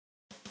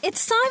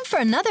It's time for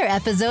another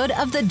episode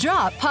of The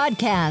Drop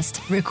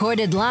Podcast,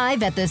 recorded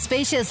live at the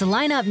spacious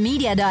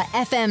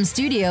lineupmedia.fm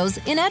studios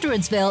in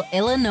Edwardsville,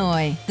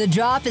 Illinois. The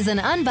Drop is an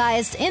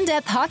unbiased,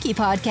 in-depth hockey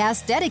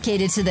podcast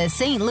dedicated to the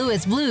St.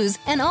 Louis Blues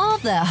and all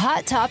the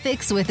hot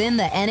topics within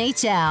the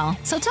NHL.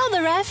 So tell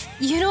the ref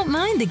you don't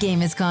mind the game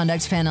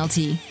misconduct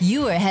penalty.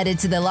 You are headed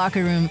to the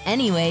locker room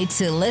anyway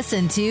to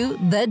listen to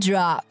The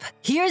Drop.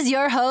 Here's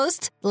your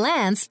host,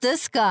 Lance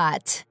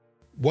Descott.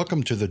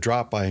 Welcome to The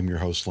Drop. I am your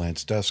host,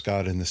 Lance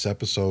Descott. In this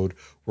episode,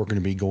 we're going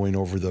to be going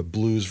over the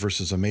Blues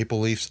versus the Maple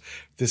Leafs.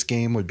 This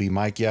game would be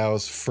Mike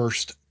Yau's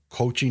first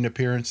coaching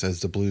appearance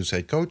as the Blues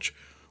head coach.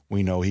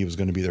 We know he was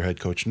going to be their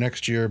head coach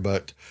next year,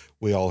 but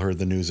we all heard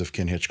the news of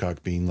Ken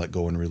Hitchcock being let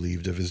go and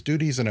relieved of his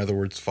duties, in other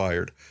words,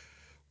 fired.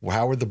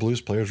 How would the Blues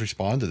players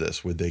respond to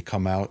this? Would they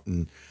come out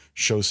and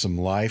show some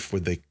life?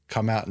 Would they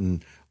come out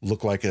and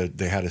look like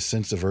they had a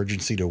sense of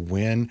urgency to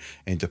win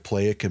and to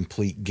play a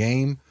complete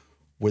game?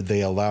 Would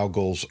they allow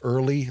goals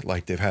early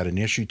like they've had an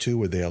issue to?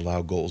 Would they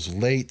allow goals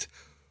late?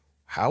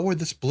 How would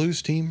this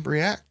Blues team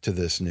react to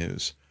this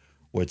news?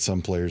 Would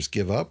some players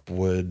give up?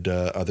 Would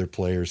other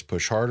players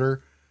push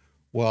harder?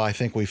 Well, I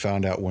think we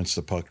found out once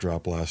the puck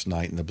dropped last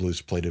night, and the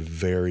Blues played a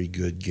very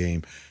good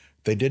game.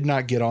 They did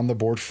not get on the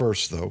board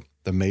first, though.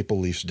 The Maple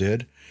Leafs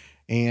did,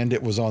 and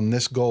it was on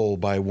this goal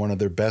by one of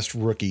their best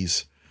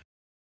rookies.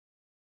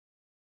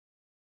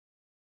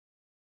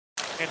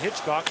 And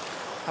Hitchcock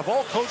have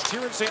all coached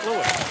here in St.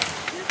 Louis.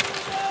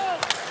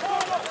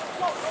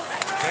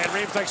 Van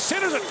Riemsdyk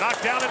centers it,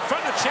 knocked down in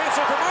front, a chance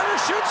over Marner,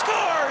 shoots,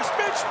 scores!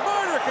 Mitch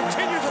Marner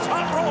continues his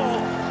hot roll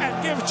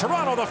and gives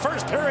Toronto the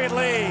first period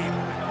lead.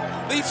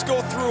 Leafs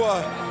go through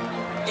a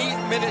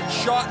 8-minute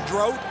shot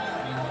drought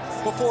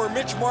before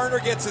Mitch Marner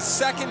gets his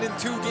second in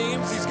 2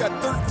 games. He's got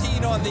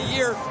 13 on the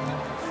year.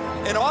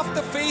 And off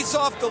the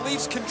face-off, the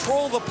Leafs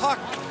control the puck.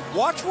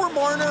 Watch where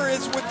Marner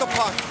is with the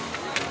puck.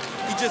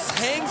 He just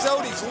hangs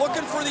out. He's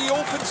looking for the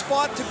open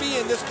spot to be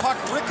in. This puck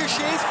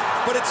ricochets,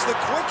 but it's the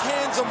quick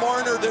hands of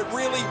Marner that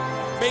really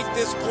make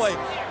this play.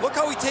 Look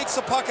how he takes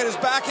the puck at his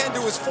backhand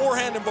to his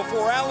forehand, and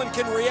before Allen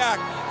can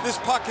react, this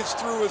puck is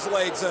through his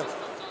legs.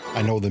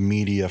 I know the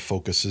media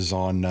focuses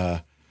on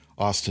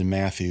Austin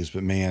Matthews,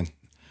 but man,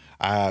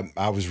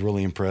 I was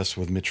really impressed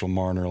with Mitchell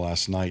Marner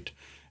last night.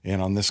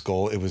 And on this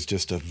goal, it was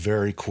just a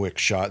very quick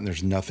shot, and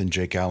there's nothing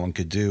Jake Allen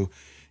could do.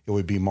 It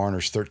would be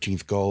Marner's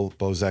 13th goal,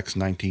 Bozak's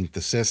 19th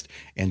assist,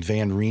 and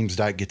Van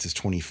Riemsdyk gets his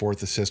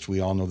 24th assist. We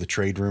all know the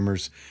trade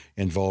rumors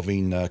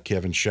involving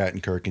Kevin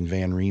Shattenkirk and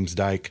Van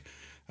Riemsdyk.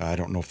 I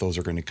don't know if those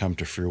are going to come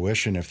to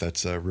fruition, if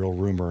that's a real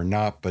rumor or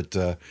not, but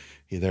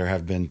there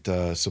have been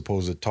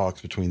supposed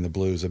talks between the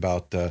Blues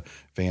about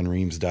Van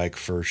Riemsdyk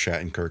for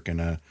Shattenkirk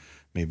and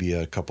maybe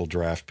a couple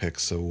draft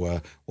picks.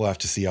 So we'll have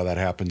to see how that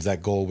happens.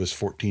 That goal was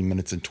 14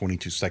 minutes and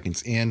 22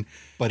 seconds in.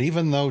 But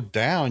even though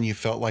down, you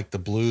felt like the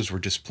Blues were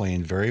just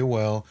playing very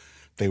well.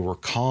 They were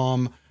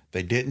calm.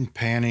 They didn't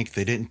panic.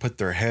 They didn't put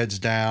their heads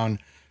down.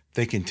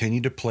 They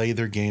continued to play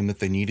their game that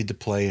they needed to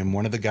play. And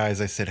one of the guys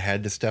I said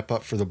had to step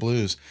up for the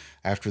Blues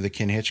after the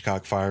Ken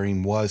Hitchcock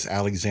firing was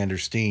Alexander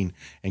Steen.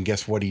 And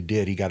guess what he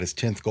did? He got his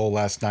 10th goal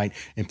last night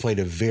and played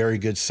a very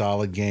good,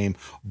 solid game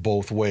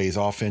both ways,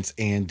 offense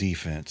and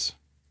defense.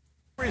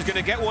 He's going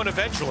to get one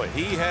eventually.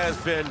 He has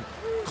been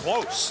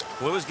close.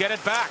 Blues get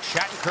it back.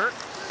 Shattenkirk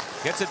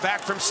gets it back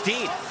from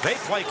Steen. They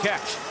play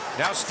catch.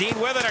 Now Steen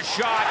with it, a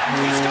shot.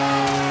 He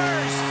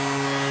scores!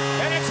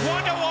 And it's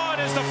 1-1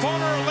 as the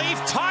former Leaf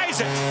ties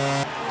it.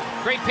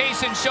 Great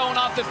patience shown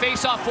off the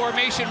face-off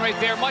formation right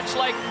there, much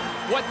like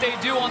what they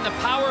do on the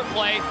power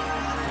play.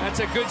 That's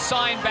a good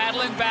sign,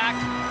 battling back.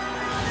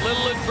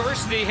 Little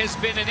adversity has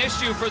been an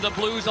issue for the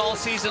Blues all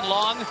season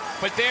long.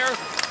 But there,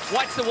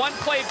 watch the one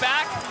play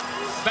back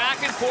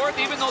and forth,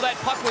 even though that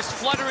puck was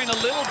fluttering a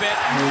little bit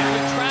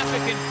with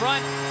traffic in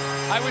front.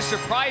 I was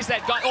surprised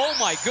that got, oh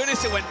my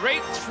goodness, it went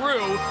right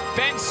through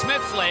Ben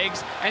Smith's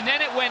legs, and then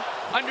it went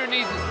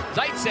underneath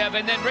Zaitsev,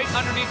 and then right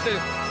underneath the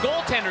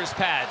goaltender's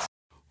pads.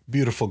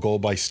 Beautiful goal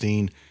by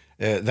Steen.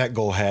 That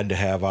goal had to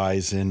have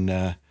eyes, and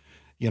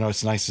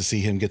it's nice to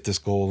see him get this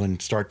goal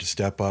and start to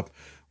step up.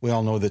 We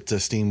all know that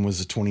Steen was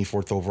the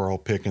 24th overall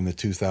pick in the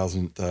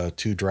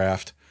 2002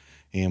 draft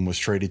and was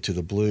traded to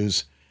the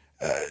Blues.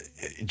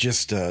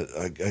 Just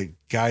a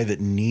guy that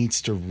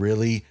needs to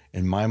really,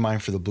 in my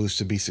mind, for the Blues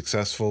to be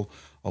successful,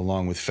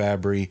 along with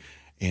Fabry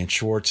and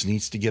Schwartz,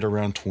 needs to get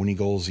around 20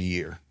 goals a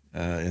year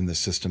in the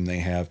system they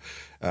have.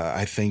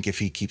 I think if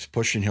he keeps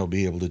pushing, he'll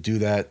be able to do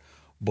that,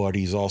 but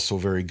he's also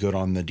very good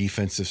on the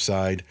defensive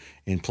side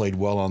and played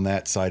well on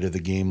that side of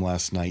the game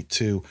last night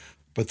too.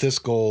 But this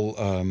goal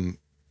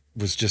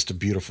was just a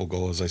beautiful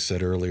goal, as I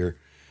said earlier.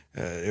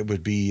 It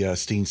would be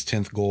Steen's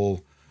 10th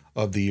goal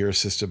of the year,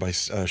 assisted by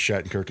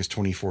Shattenkirk, his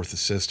 24th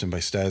assist, and by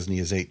Stastny,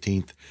 his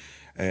 18th.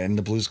 And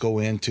the Blues go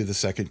into the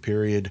second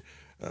period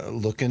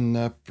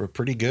looking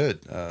pretty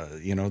good.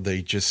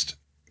 They just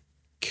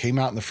came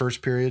out in the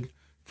first period,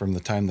 from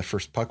the time the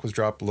first puck was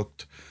dropped,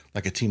 looked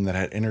like a team that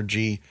had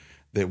energy,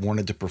 that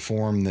wanted to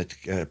perform,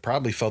 that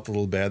probably felt a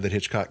little bad that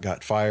Hitchcock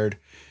got fired.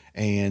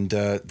 and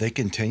they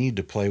continued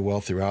to play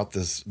well throughout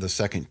the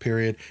second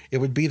period. It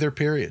would be their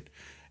period,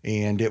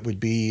 and it would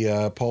be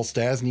Paul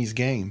Stastny's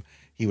game.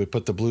 He would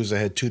put the Blues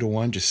ahead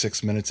 2-1, just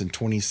 6 minutes and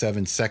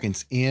 27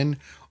 seconds in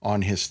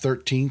on his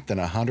 13th and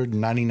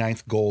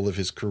 199th goal of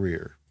his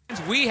career.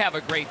 We have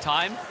a great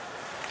time.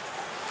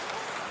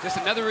 Just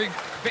another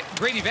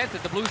great event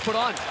that the Blues put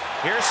on.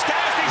 Here's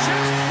Stastny,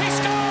 shoots, he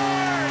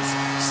scores!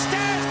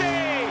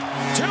 Stastny,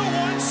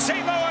 2-1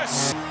 St.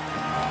 Louis.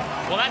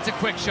 Well, that's a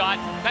quick shot.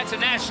 That's a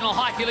National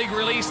Hockey League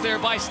release there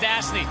by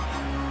Stastny.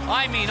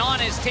 I mean, on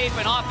his tape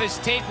and off his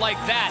tape like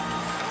that.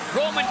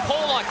 Roman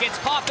Polak gets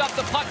coughed up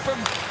the puck from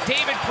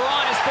David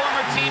Perron, his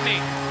former teammate.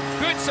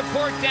 Good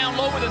support down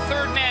low with a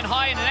third man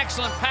high and an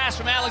excellent pass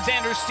from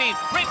Alexander Steen.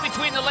 Right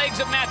between the legs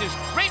of Matthews,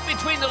 right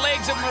between the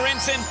legs of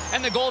Marincin,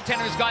 and the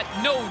goaltender's got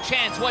no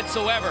chance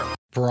whatsoever.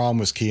 Perron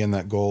was key in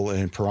that goal,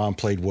 and Perron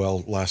played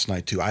well last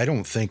night too. I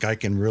don't think I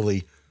can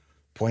really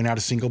point out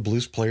a single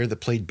Blues player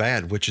that played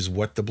bad, which is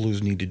what the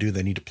Blues need to do.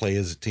 They need to play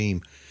as a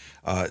team.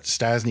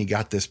 Stastny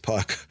got this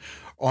puck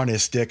on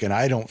his stick, and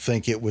I don't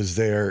think it was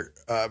there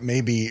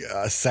maybe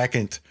a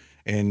second,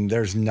 and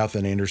there's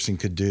nothing Anderson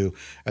could do.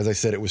 As I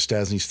said, it was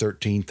Stastny's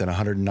 13th and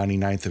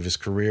 199th of his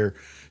career.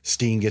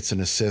 Steen gets an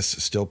assist,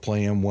 still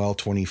playing well,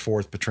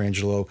 24th.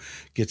 Pietrangelo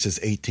gets his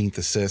 18th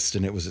assist,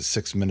 and it was at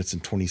 6 minutes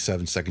and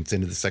 27 seconds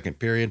into the second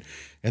period.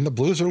 And the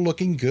Blues are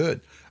looking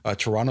good.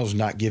 Toronto's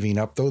not giving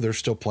up, though. They're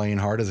still playing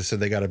hard. As I said,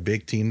 they got a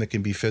big team that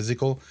can be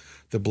physical.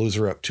 The Blues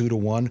are up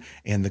 2-1,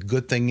 and the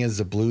good thing is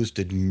the Blues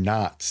did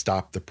not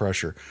stop the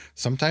pressure.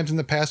 Sometimes in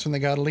the past when they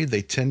got a lead,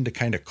 they tend to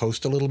kind of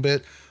coast a little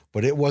bit,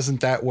 but it wasn't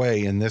that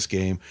way in this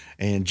game.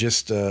 And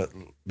just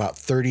about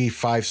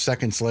 35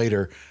 seconds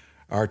later,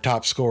 our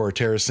top scorer,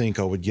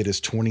 Tarasenko, would get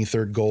his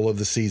 23rd goal of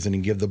the season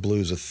and give the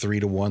Blues a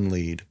 3-1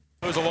 lead.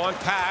 It was a long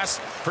pass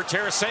for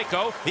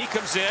Tarasenko. He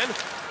comes in,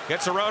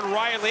 gets around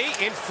Riley,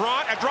 in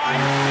front, a drive,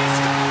 he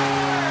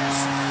scores!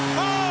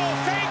 Oh,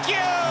 thank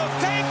you,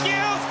 thank you,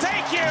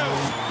 thank you!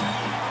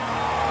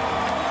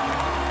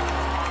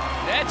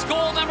 That's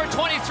goal number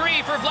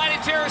 23 for Vladimir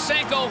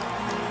Tarasenko,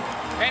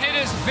 and it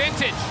is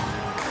vintage.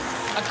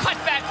 A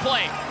cutback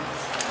play,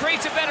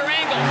 creates a better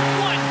angle,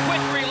 one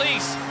quick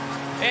release.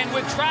 And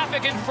with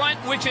traffic in front,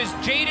 which is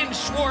Jaden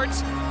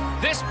Schwartz,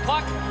 this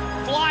puck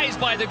flies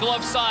by the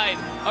glove side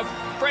of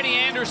Freddie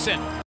Anderson.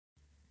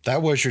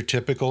 That was your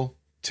typical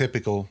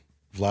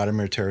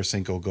Vladimir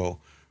Tarasenko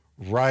goal.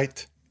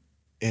 Right,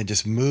 and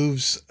just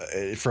moves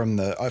from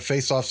the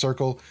face-off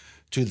circle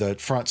to the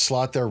front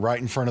slot there, right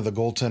in front of the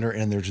goaltender,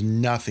 and there's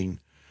nothing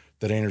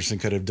that Anderson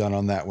could have done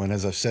on that one.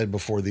 As I've said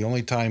before, the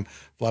only time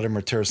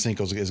Vladimir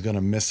Tarasenko is going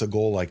to miss a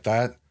goal like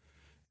that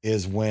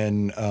is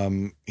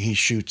when he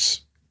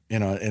shoots,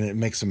 and it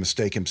makes a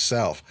mistake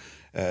himself.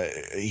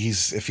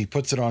 If he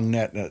puts it on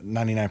net,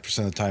 99%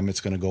 of the time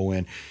it's going to go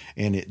in,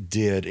 and it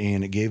did,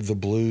 and it gave the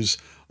Blues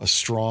a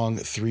strong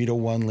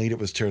 3-1 lead. It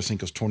was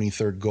Tarasenko's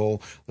 23rd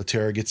goal.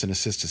 Laterra gets an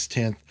assist, his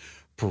 10th.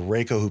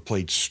 Parayko, who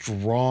played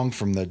strong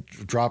from the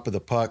drop of the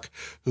puck,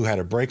 who had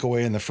a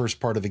breakaway in the first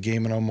part of the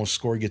game and almost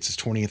scored, gets his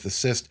 20th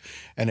assist,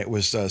 and it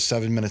was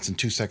 7 minutes and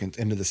 2 seconds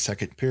into the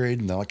second period.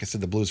 And like I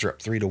said, the Blues are up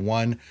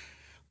 3-1.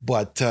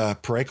 But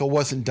Parayko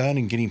wasn't done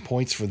in getting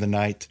points for the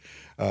night.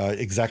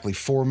 Exactly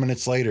 4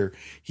 minutes later,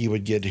 he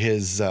would get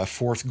his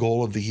fourth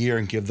goal of the year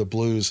and give the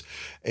Blues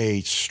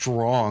a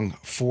strong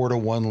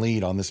 4-1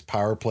 lead on this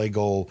power play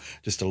goal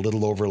just a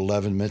little over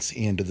 11 minutes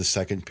into the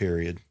second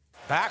period.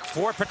 Back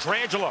for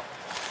Pietrangelo.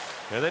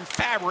 And then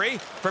Fabry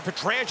for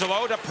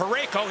Pietrangelo to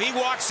Parayko. He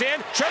walks in,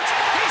 shoots,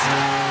 he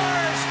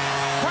scores!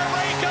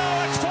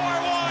 Parayko, it's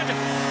 4-1!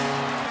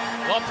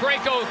 Well,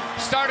 Parayko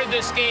started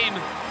this game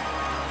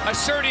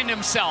asserting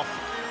himself,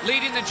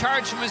 leading the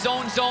charge from his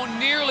own zone,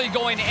 nearly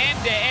going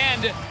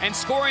end-to-end and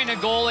scoring a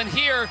goal. And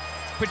here,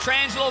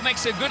 Pietrangelo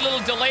makes a good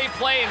little delay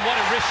play, and what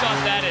a wrist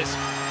shot that is.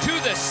 To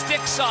the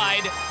stick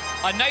side,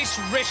 a nice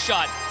wrist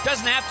shot.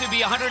 Doesn't have to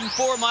be a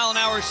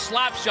 104-mile-an-hour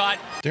slap shot.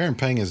 Darren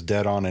Pang is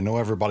dead on. I know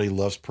everybody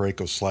loves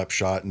Parayko's slap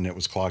shot, and it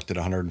was clocked at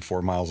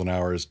 104 miles an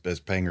hour, as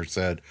Panger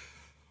said.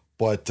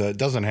 But it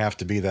doesn't have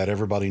to be that.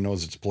 Everybody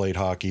knows it's played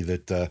hockey,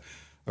 that a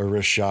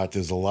wrist shot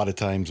is a lot of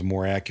times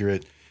more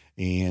accurate.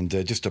 And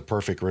just a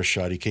perfect wrist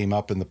shot. He came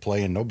up in the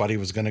play, and nobody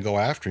was going to go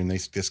after him. They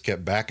just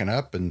kept backing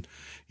up, and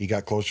he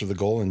got closer to the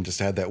goal and just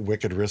had that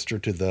wicked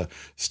wrister to the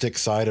stick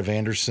side of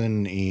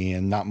Anderson,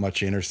 and not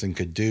much Anderson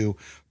could do.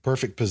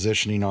 Perfect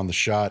positioning on the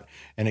shot,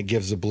 and it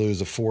gives the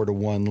Blues a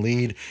 4-1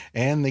 lead,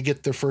 and they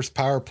get their first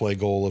power play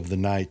goal of the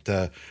night.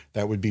 That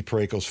would be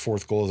Parayko's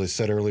fourth goal. As I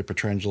said earlier,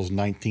 Pietrangelo's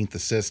 19th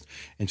assist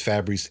and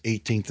Fabry's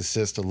 18th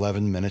assist,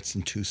 11 minutes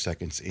and 2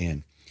 seconds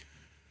in.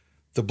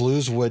 The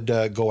Blues would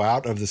go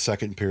out of the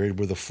second period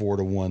with a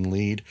 4-1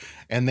 lead,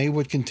 and they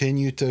would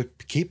continue to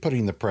keep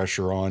putting the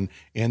pressure on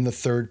in the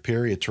third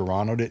period.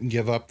 Toronto didn't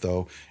give up,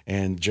 though,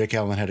 and Jake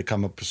Allen had to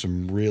come up with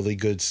some really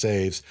good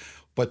saves.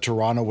 but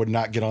Toronto would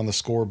not get on the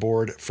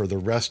scoreboard for the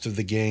rest of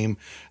the game.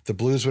 The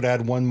Blues would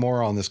add one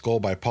more on this goal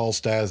by Paul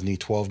Stastny,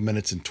 12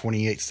 minutes and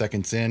 28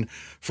 seconds in,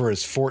 for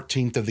his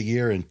 14th of the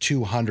year and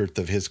 200th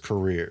of his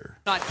career.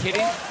 Not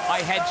kidding.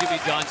 I had Jimmy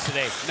Johns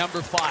today,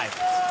 number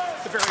 5.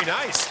 Very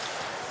nice.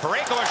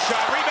 Parayko a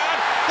shot,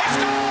 rebound, they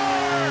score!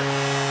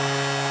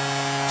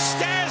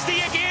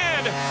 Stastny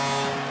again.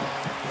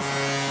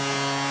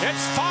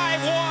 It's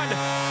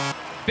 5-1.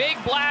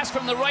 Big blast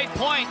from the right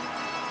point,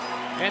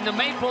 and the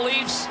Maple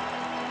Leafs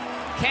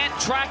can't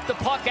track the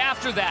puck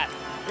after that.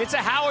 It's a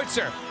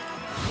howitzer.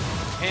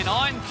 And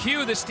on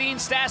cue, the Steen,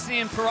 Stastny,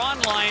 and Perron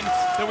line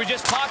that we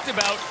just talked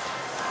about,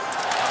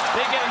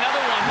 they get another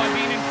one by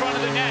being in front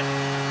of the net.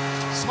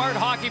 Smart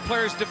hockey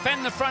players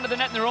defend the front of the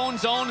net in their own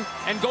zone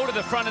and go to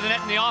the front of the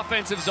net in the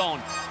offensive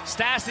zone.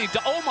 Stastny,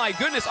 oh my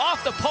goodness,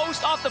 off the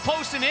post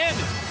and in.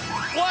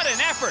 What an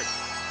effort.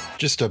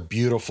 Just a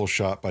beautiful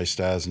shot by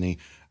Stastny.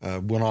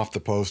 Went off the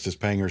post, as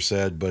Panger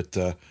said, but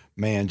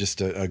man,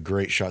 just a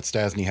great shot.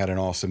 Stastny had an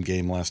awesome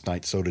game last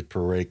night. So did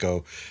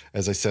Parayko.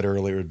 As I said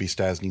earlier, it would be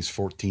Stastny's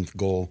 14th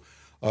goal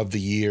of the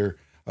year.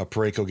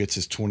 Parayko gets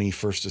his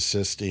 21st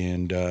assist,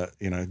 and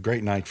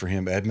great night for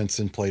him.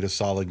 Edmondson played a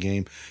solid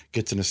game,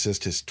 gets an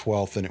assist, his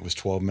 12th, and it was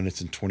 12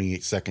 minutes and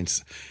 28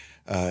 seconds.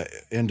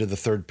 Into the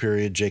third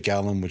period, Jake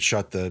Allen would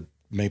shut the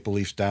Maple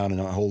Leafs down and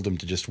hold them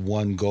to just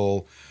one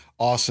goal.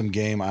 Awesome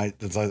game.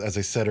 As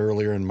I said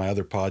earlier in my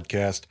other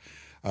podcast,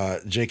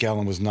 Jake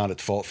Allen was not at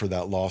fault for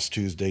that loss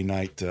Tuesday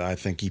night. I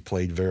think he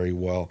played very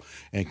well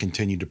and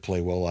continued to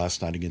play well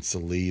last night against the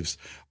Leafs.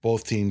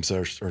 Both teams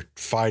are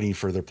fighting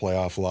for their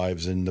playoff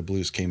lives, and the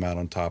Blues came out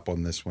on top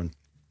on this one.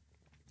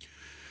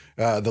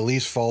 The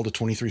Leafs fall to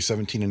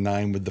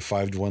 23-17-9 with the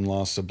 5-1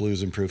 loss. The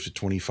Blues improved to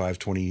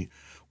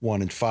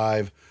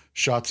 25-21-5.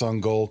 Shots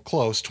on goal,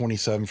 close,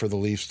 27 for the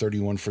Leafs,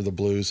 31 for the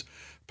Blues.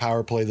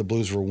 Power play, the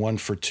Blues were 1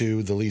 for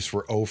 2. The Leafs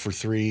were 0 for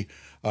 3.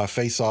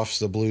 Face-offs,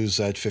 the Blues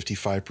had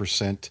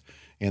 55%,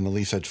 and the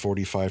Leafs had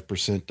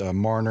 45%.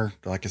 Marner,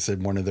 like I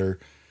said, one of their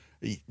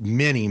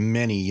many,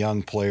 many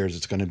young players.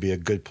 It's going to be a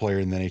good player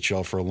in the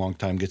NHL for a long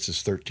time. Gets his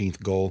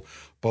 13th goal.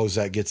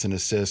 Bozak gets an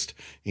assist,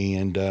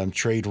 and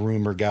trade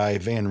rumor guy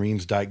Van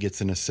Riemsdyk gets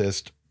an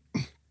assist.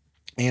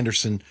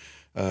 Anderson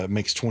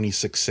makes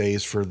 26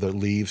 saves for the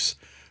Leafs.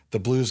 The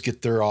Blues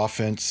get their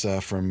offense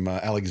from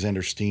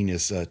Alexander Steen,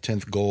 his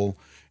 10th goal,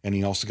 and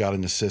he also got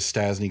an assist.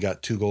 Stastny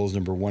got 2 goals,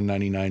 number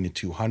 199 and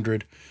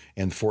 200,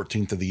 and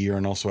 14th of the year,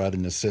 and also had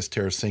an assist.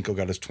 Tarasenko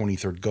got his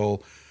 23rd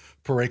goal.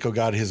 Parayko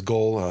got his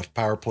goal,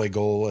 power play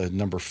goal,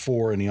 number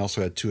 4, and he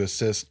also had 2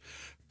 assists.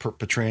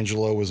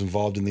 Pietrangelo was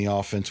involved in the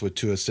offense with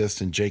 2 assists,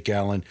 and Jake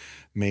Allen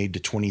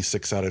made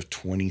 26 out of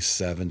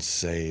 27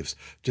 saves.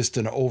 Just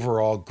an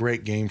overall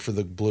great game for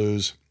the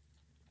Blues.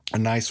 A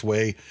nice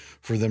way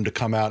for them to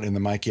come out in the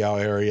Mike Yao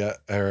era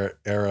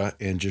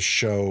and just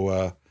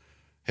show,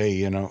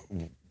 hey,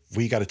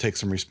 we got to take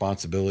some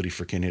responsibility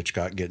for Ken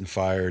Hitchcock getting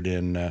fired,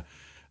 and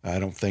I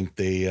don't think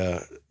they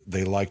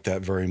liked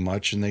that very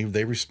much, and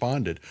they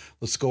responded.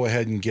 Let's go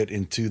ahead and get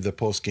into the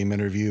post-game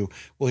interview.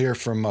 We'll hear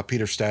from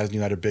Peter Stastny,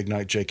 who had a big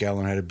night. Jake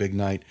Allen had a big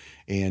night,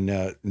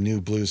 and new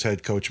Blues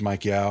head coach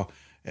Mike Yao,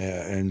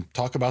 and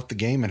talk about the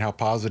game and how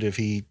positive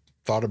he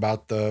thought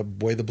about the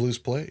way the Blues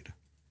played.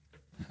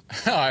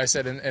 I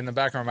said in the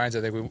back of our minds,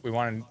 I think we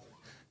wanted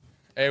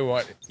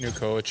new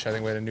coach. I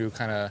think we had a new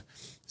kind of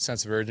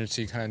sense of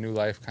urgency, kind of new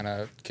life kind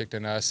of kicked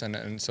in us,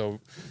 and so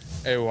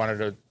we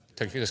wanted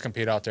to just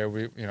compete out there.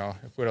 We, if we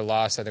would have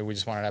lost, I think we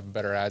just wanted to have a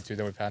better attitude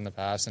than we've had in the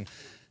past, and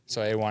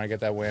so we want to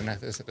get that win.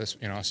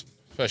 Especially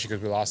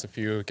because we lost a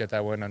few, get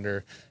that win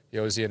under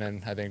Josi, and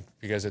then I think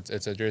because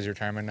it's a jersey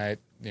retirement night,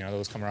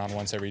 those come around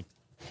once every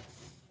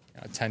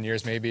 10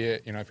 years maybe,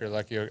 if you're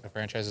lucky, or the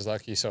franchise is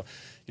lucky. So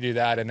you do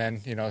that, and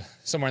then,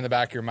 somewhere in the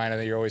back of your mind, I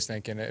think you're always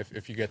thinking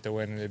if you get the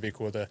win, it'd be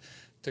cool to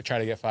try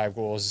to get 5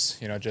 goals,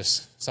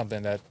 just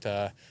something that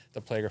the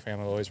Plager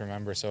family will always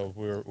remember. So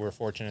we were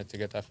fortunate to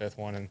get that 5th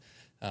one,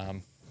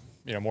 and,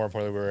 more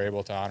importantly, we were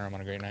able to honor him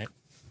on a great night.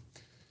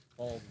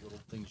 All the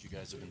little things you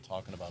guys have been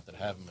talking about that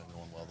haven't been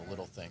going well, the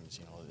little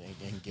things,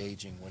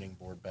 engaging, winning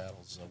board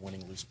battles,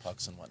 winning loose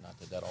pucks and whatnot,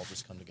 did that all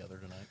just come together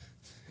tonight?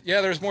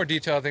 Yeah, there's more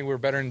detail. I think we were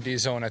better in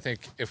D-zone. I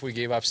think if we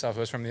gave up stuff, it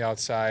was from the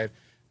outside.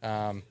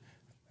 I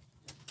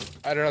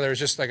don't know. There's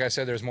just, like I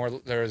said,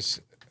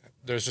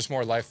 there's just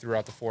more life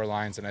throughout the 4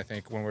 lines, and I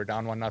think when we're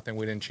down 1-0,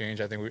 we didn't change.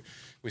 I think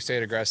we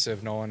stayed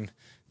aggressive, knowing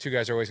 2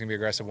 guys are always going to be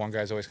aggressive. 1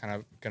 guy's always kind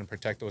of going to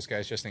protect those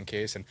guys just in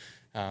case. And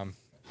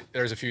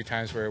there's a few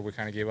times where we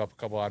kind of gave up a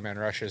couple odd man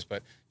rushes,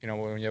 but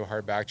when you have a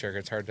hard back checker,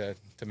 it's hard to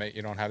make.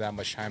 You don't have that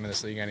much time in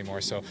this league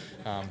anymore. So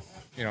and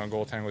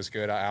goaltending was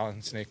good.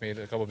 Alan Snake made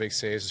a couple big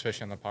saves,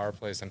 especially on the power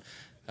plays, and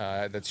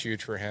that's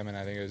huge for him. And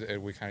I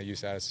think we kind of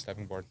used that as a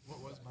stepping board.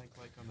 What was Mike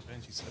like on the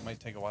bench? He said it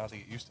might take a while to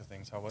get used to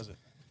things. How was it?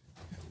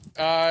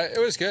 It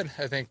was good.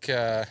 I think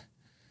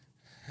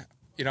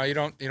you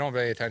don't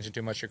pay attention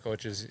too much to your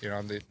coaches.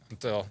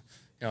 Until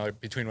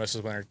between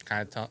whistles when they're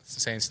kind of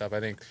saying stuff. I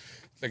think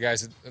the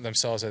guys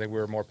themselves, I think we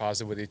were more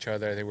positive with each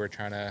other. I think we were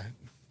trying to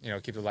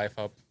keep the life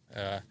up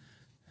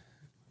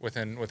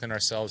within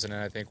ourselves. And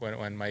then I think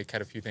when Mike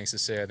had a few things to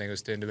say, I think it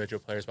was to individual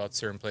players about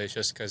certain plays,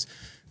 just because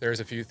there's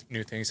a few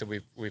new things that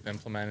we've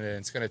implemented, and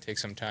it's going to take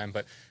some time.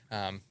 But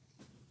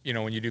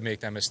when you do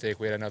make that mistake,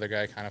 we had another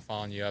guy kind of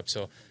following you up,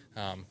 so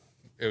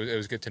it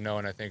was good to know.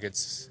 And I think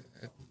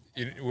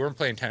we weren't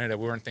playing tentative,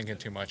 we weren't thinking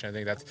too much. And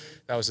I think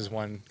that was his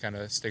one kind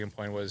of sticking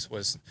point was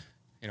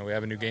we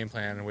have a new game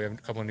plan and we have a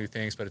couple of new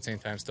things, but at the same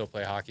time still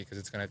play hockey because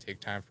it's going to take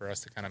time for us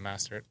to kind of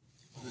master it.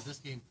 Does this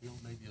game feel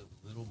maybe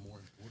a little more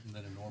important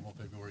than a normal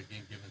February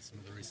game, given some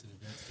of the recent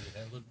events? Did it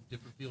have a little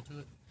different feel to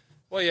it?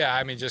 Well, yeah,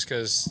 I mean, just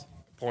because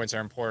points are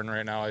important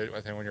right now,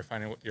 I think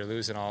when you're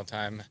losing all the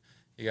time,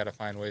 you got to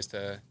find ways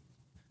to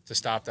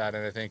stop that.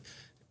 And I think,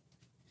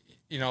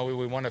 we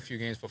won a few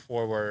games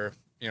before where,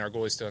 our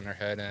goalie's still in their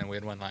head, and we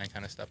had one line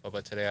kind of step up.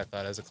 But today, I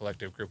thought as a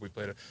collective group, we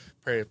played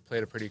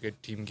a pretty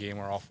good team game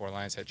where all four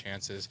lines had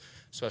chances.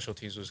 Special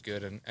teams was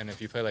good, and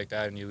if you play like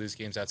that and you lose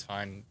games, that's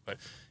fine. But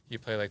you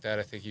play like that,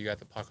 I think you got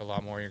the puck a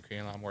lot more, you're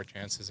creating a lot more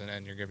chances,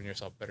 and you're giving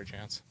yourself a better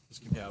chance.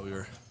 Yeah, we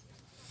were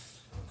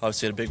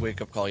obviously had a big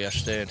wake-up call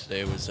yesterday, and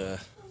today was a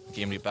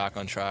game to get back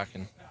on track,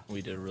 and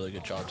we did a really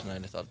good job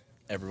tonight. I thought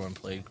everyone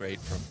played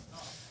great from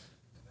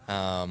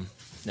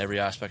every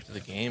aspect of the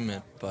game,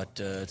 but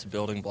it's a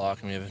building block,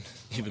 and we have an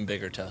even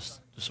bigger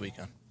test this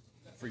weekend.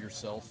 For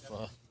yourself,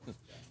 you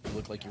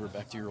look like you were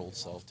back to your old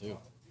self, too.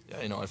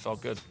 Yeah, I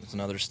felt good. It's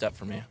another step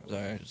for me.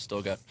 I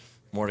still got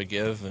more to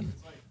give, and,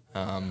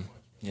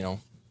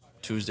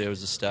 Tuesday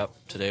was a step.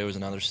 Today was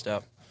another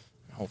step.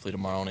 Hopefully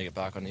tomorrow when I get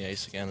back on the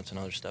ice again, it's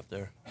another step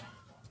there.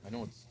 I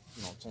know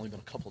it's only been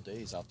a couple of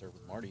days out there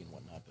with Marty and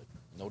whatnot, but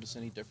notice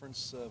any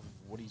difference of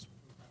what he's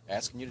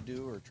asking you to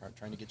do or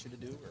trying to get you to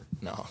do? Or?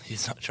 No,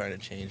 he's not trying to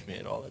change me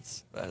at all.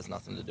 That has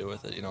nothing to do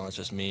with it. It's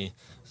just me.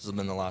 This has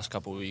been the last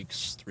couple of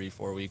weeks,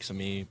 3-4 weeks of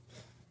me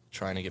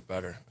trying to get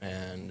better,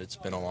 and it's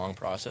been a long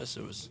process.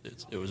 It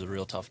was a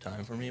real tough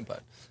time for me,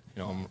 but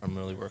I'm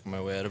really working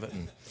my way out of it,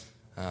 and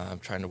I'm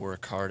trying to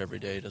work hard every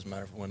day. It doesn't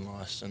matter if I win,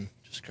 loss, and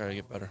just try to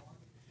get better.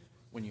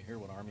 When you hear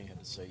what Army had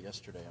to say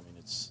yesterday, I mean,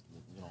 it's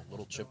a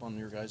little chip on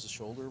your guys'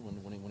 shoulder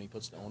when he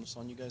puts the onus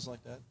on you guys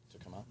like that to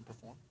come out and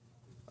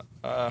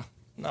perform.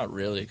 Not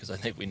really, because I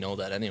think we know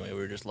that anyway. We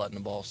were just letting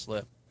the ball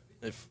slip.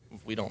 If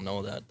we don't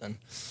know that, then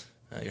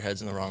your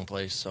head's in the wrong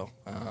place. So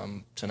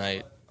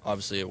tonight,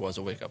 obviously, it was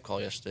a wake-up call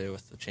yesterday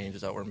with the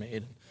changes that were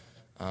made.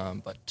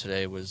 But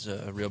today was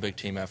a real big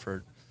team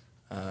effort.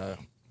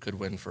 Good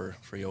win for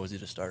Josi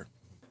to start.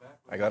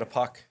 I got a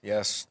puck,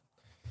 yes.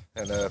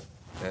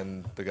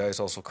 And the guys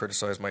also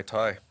criticized my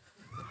tie.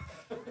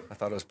 I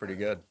thought it was pretty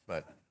good,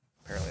 but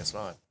apparently it's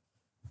not.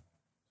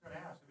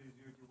 Did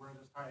you wear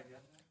this tie again?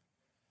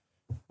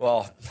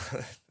 Well,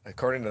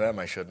 according to them,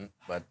 I shouldn't.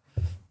 But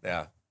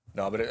yeah,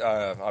 no. But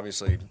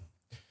obviously,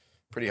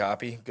 pretty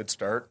happy. Good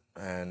start,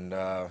 and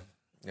a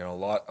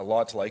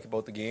lot to like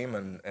about the game,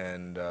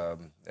 and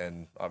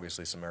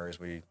obviously some areas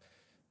we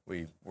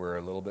were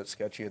a little bit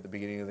sketchy at the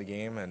beginning of the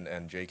game,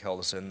 and Jake held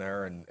us in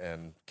there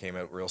and came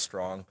out real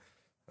strong.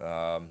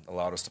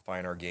 Allowed us to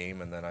find our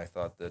game, and then I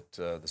thought that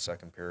the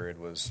second period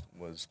was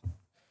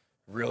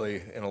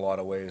really, in a lot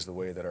of ways, the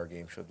way that our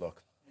game should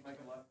look. Mike,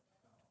 a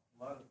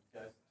lot of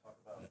guys talk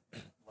about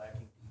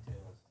lacking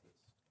details.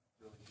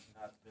 It's really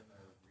not been there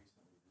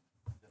recently.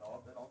 Did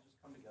all that all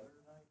just come together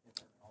tonight?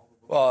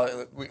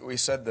 Well, we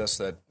said this,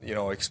 that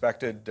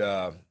expected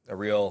a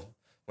real,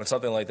 when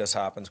something like this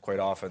happens, quite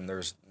often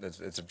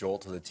it's a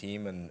jolt to the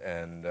team,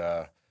 and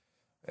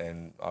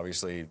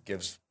obviously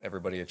gives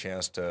everybody a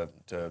chance to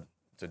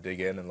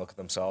dig in and look at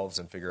themselves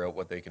and figure out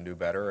what they can do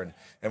better.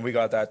 And we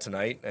got that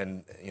tonight.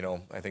 And,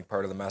 I think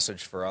part of the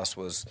message for us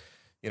was,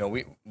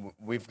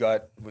 we've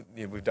done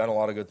a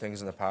lot of good things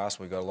in the past.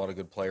 We've got a lot of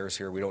good players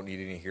here. We don't need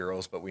any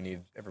heroes, but we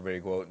need everybody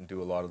to go out and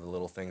do a lot of the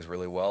little things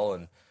really well.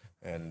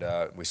 And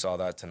we saw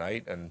that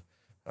tonight. And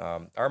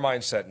our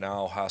mindset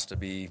now has to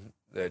be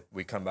that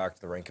we come back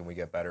to the rink and we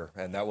get better.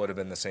 And that would have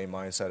been the same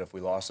mindset if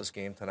we lost this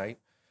game tonight.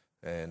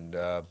 And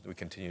we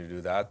continue to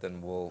do that,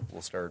 then we'll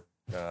start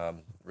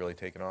really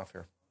taking off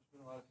here. There's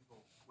been a lot of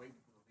people waiting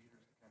for the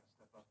leaders to kind of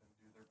step up and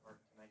do their part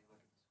tonight. You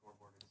look at the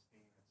scoreboard, it's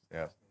Steen, it's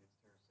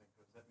Tarasenko.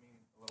 Does that mean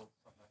a little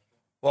something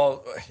extra?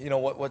 Well,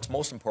 what's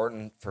most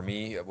important for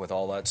me with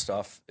all that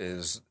stuff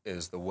is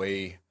the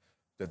way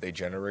that they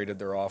generated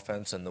their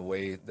offense and the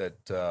way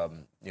that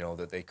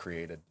that they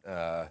created.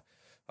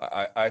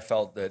 I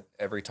felt that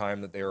every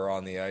time that they were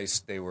on the ice,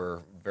 they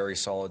were very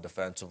solid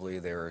defensively.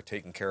 They were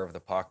taking care of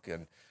the puck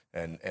and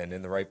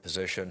in the right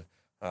position.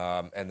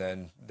 And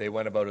then they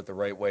went about it the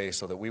right way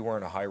so that we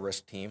weren't a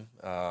high-risk team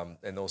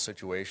in those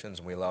situations,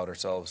 and we allowed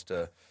ourselves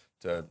to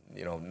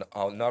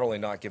not only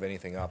not give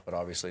anything up, but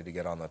obviously to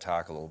get on the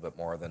attack a little bit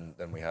more than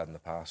we had in the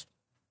past.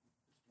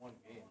 It's one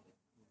game.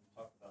 You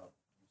talked about,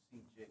 you've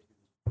seen Jake do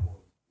this before.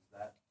 Is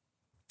that?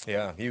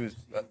 Yeah, he was.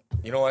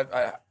 You know what?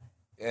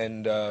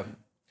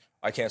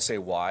 I can't say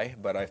why,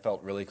 but I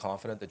felt really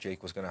confident that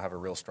Jake was going to have a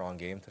real strong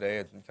game today.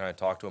 I kind of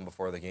talked to him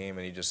before the game,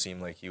 and he just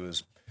seemed like he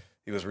was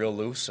real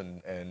loose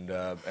and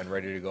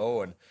ready to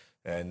go.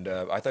 And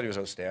I thought he was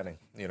outstanding.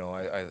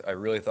 I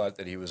really thought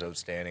that he was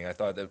outstanding. I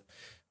thought that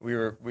we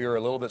were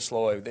a little bit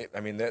slow.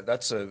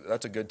 That's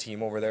a good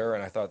team over there,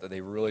 and I thought that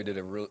they really did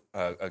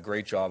a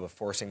great job of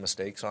forcing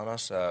mistakes on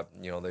us.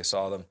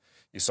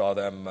 You saw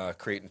them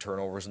creating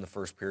turnovers in the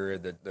first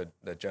period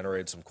that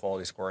generated some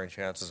quality scoring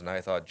chances, and I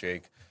thought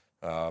Jake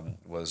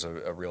was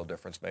a real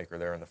difference maker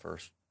there in the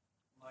first.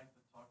 Mike,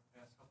 the talk the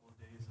past couple of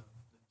days of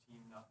the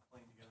team not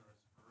playing together as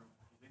a group.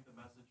 Do you think the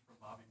message from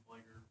Bobby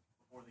Flager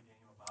before the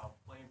game about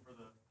playing for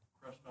the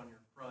crush on your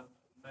front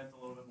meant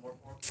a little bit more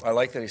for him? I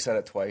like that he said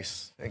it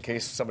twice, in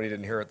case somebody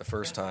didn't hear it the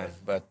first time.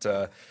 But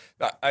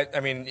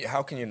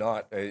how can you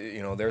not?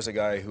 There's a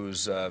guy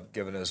who's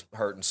given his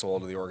heart and soul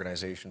to the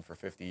organization for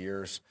 50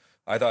 years.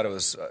 I thought it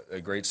was a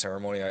great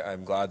ceremony.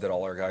 I'm glad that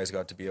all our guys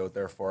got to be out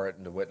there for it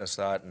and to witness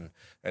that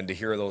and to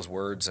hear those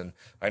words. And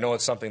I know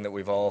it's something that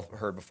we've all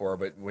heard before,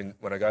 but when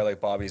a guy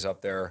like Bobby's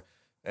up there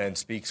and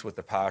speaks with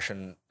the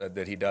passion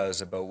that he does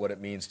about what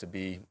it means to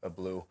be a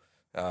Blue,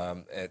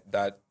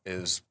 that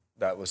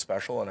was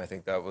special, and I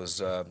think that was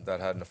that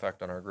had an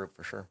effect on our group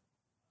for sure.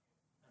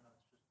 I know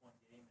it's just one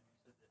game, and you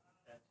said that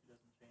attitude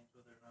doesn't change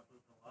whether or not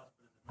losing or lost,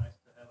 but is it nice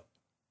to have a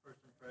first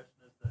impression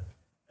as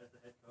the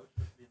head coach?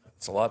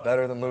 It's a lot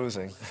better than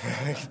losing,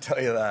 I can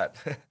tell you that.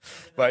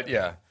 But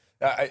yeah,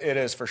 it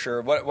is for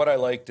sure. What I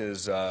liked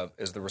is the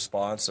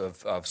response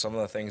of some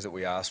of the things that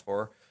we asked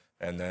for,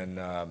 and then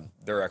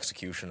their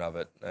execution of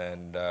it.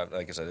 And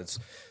like I said,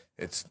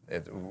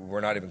 we're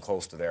not even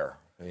close to there.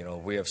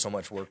 We have so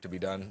much work to be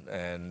done,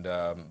 and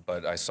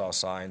but I saw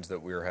signs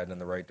that we were heading in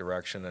the right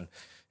direction, and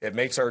it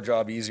makes our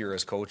job easier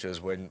as coaches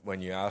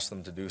when you ask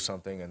them to do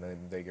something and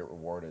then they get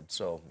rewarded.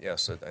 So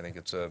yes, I think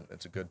it's a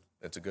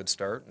good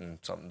start and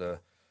something to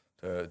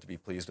be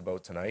pleased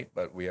about tonight.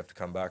 But we have to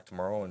come back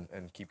tomorrow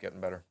and keep getting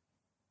better.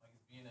 Like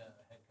being a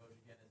head coach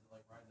again, is it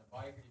like riding a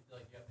bike, or do you feel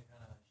like you have to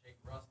kind of shake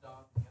rust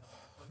off?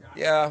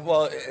 Yeah,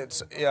 well,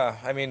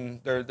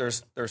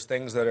 there's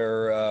things that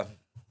are.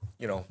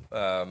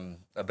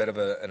 A bit of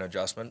an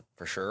adjustment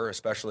for sure,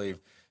 especially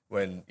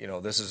when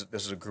this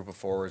is a group of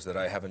forwards that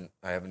I haven't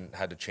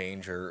had to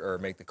change or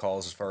make the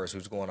calls as far as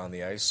who's going on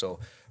the ice. So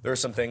there are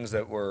some things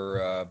that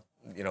were a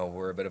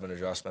bit of an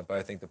adjustment, but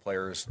I think the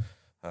players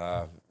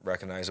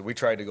recognize it. We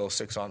tried to go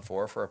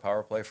 6-on-4 for a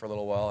power play for a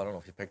little while. I don't know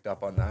if you picked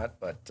up on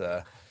that,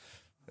 but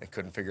I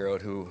couldn't figure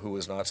out who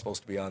was not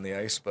supposed to be on the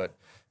ice. But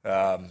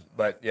yeah,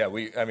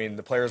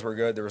 the players were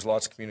good. There was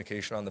lots of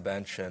communication on the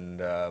bench,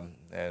 and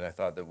I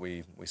thought that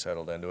we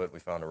settled into it. We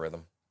found a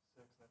rhythm.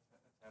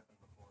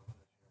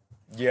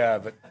 Yeah,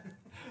 but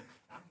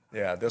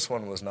this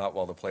one was not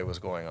while the play was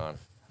going on.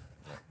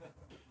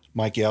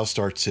 Mike Yao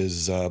starts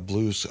his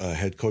Blues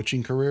head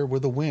coaching career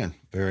with a win.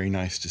 Very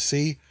nice to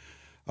see.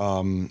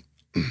 I'm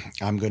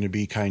going to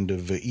be kind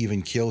of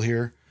even keel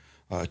here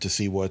to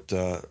see what,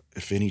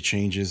 if any,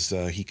 changes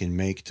he can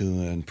make to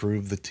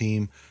improve the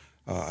team.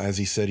 As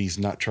he said, he's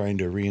not trying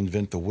to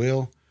reinvent the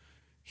wheel.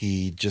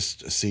 He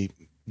just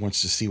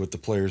wants to see what the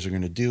players are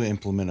going to do,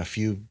 implement a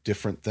few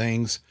different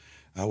things,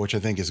 which I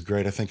think is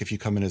great. I think if you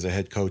come in as a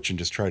head coach and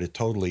just try to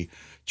totally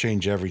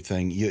change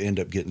everything, you end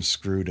up getting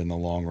screwed in the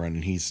long run.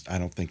 And I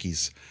don't think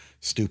he's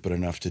stupid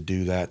enough to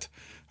do that.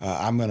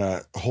 I'm going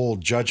to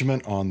hold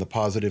judgment on the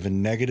positive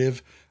and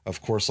negative,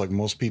 of course, like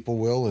most people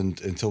will,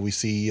 until we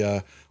see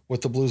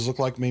what the Blues look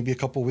like maybe a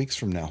couple weeks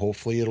from now.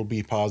 Hopefully it'll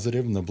be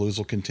positive and the Blues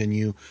will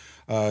continue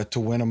to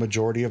win a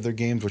majority of their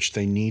games, which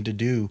they need to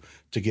do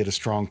to get a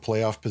strong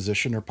playoff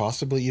position or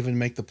possibly even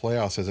make the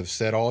playoffs. As I've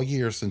said all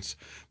year since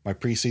my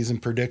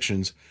preseason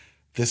predictions,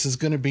 this is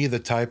going to be the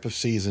type of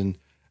season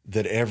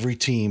that every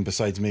team,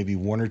 besides maybe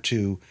one or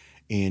two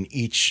in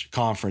each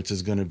conference,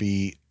 is going to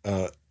be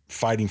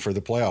fighting for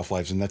the playoff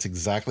lives. And that's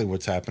exactly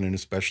what's happening,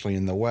 especially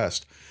in the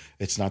West.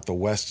 It's not the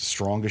West's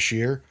strongest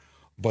year,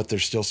 but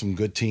there's still some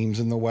good teams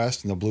in the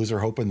West, and the Blues are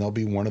hoping they'll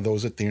be one of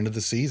those at the end of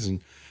the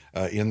season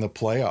in the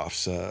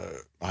playoffs.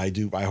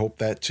 I hope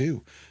that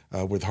too,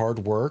 with hard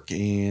work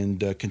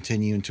and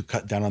continuing to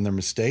cut down on their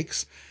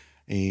mistakes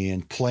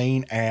and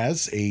playing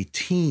as a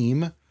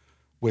team,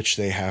 which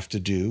they have to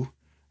do.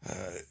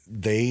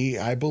 They,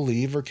 I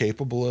believe, are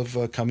capable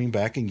of coming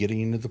back and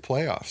getting into the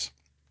playoffs.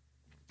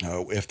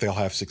 If they'll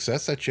have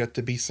success, that's yet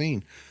to be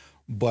seen.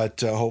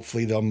 But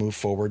hopefully they'll move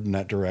forward in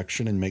that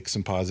direction and make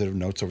some positive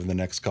notes over the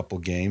next couple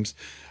games.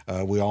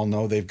 We all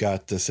know they've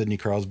got Sidney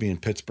Crosby in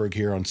Pittsburgh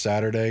here on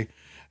Saturday,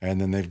 and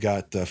then they've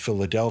got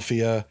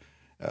Philadelphia,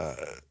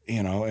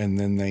 and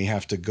then they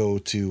have to go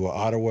to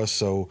Ottawa.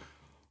 So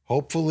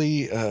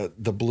hopefully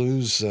the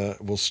Blues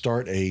will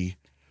start a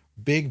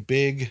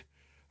big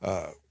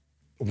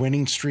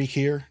winning streak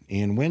here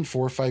and win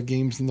 4 or 5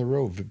 games in the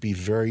row. It would be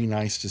very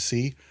nice to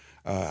see.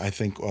 I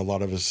think a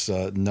lot of us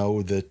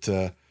know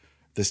that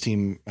this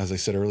team, as I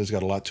said earlier, has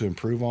got a lot to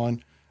improve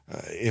on.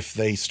 If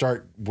they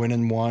start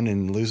winning 1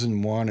 and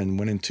losing 1 and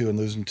winning 2 and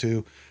losing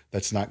 2,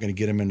 that's not going to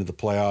get them into the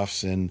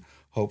playoffs. And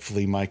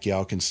hopefully Mike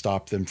Yao can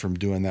stop them from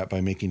doing that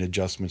by making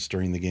adjustments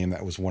during the game.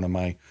 That was one of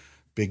my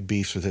big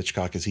beefs with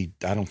Hitchcock, is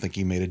I don't think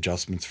he made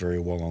adjustments very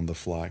well on the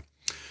fly.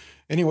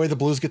 Anyway, the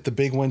Blues get the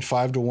big win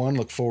 5-1.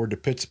 Look forward to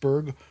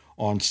Pittsburgh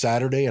on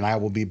Saturday, and I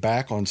will be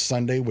back on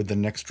Sunday with the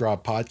Next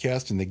Drop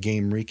podcast and the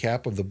game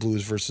recap of the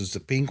Blues versus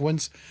the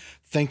Penguins.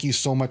 Thank you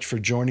so much for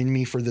joining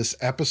me for this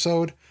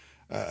episode.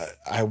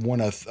 I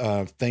want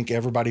to thank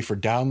everybody for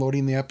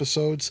downloading the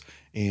episodes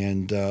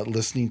and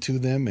listening to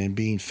them and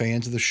being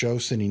fans of the show,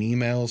 sending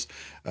emails,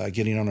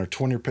 getting on our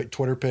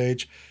Twitter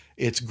page.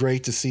 It's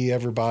great to see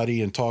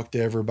everybody and talk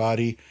to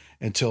everybody.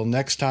 Until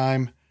next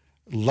time,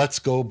 let's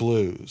go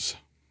Blues.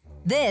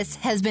 This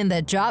has been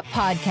the Drop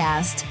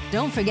Podcast.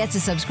 Don't forget to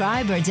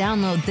subscribe or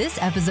download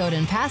this episode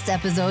and past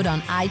episode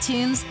on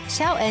iTunes,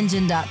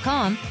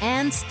 shoutengine.com,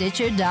 and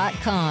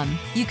Stitcher.com.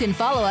 You can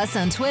follow us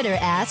on Twitter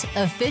at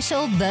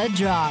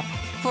 @OfficialTheDrop.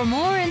 For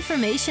more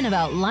information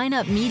about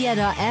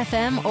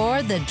lineupmedia.fm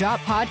or the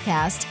Drop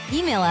Podcast,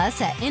 email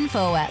us at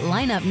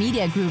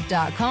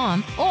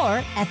info@lineupmediagroup.com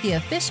or at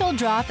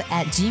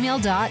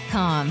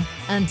theofficialdrop@gmail.com.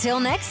 Until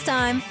next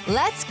time,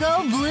 let's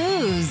go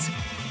Blues!